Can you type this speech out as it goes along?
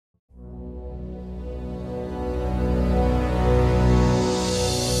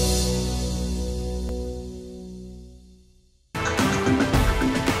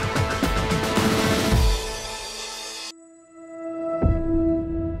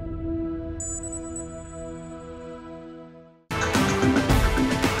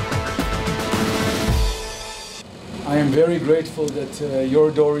am very grateful that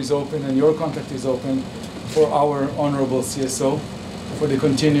your door is open and your contact is open for our honorable CSO, for the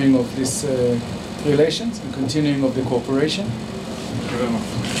continuing of this relations and continuing of the cooperation. Thank you very much.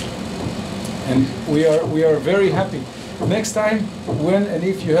 And we are very happy. Next time, when and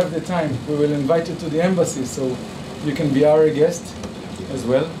if you have the time, we will invite you to the embassy so you can be our guest as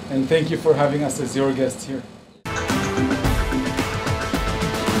well. And thank you for having us as your guest here.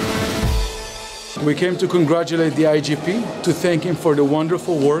 We came to congratulate the IGP, to thank him for the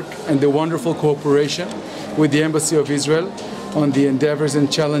wonderful work and the wonderful cooperation with the Embassy of Israel on the endeavors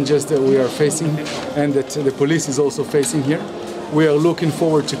and challenges that we are facing and that the police is also facing here. We are looking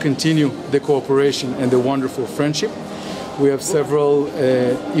forward to continue the cooperation and the wonderful friendship. We have several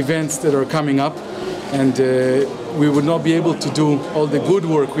events that are coming up, and we would not be able to do all the good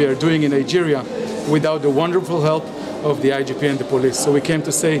work we are doing in Nigeria without the wonderful help of the IGP and the police. So we came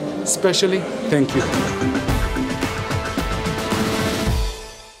to say especially thank you.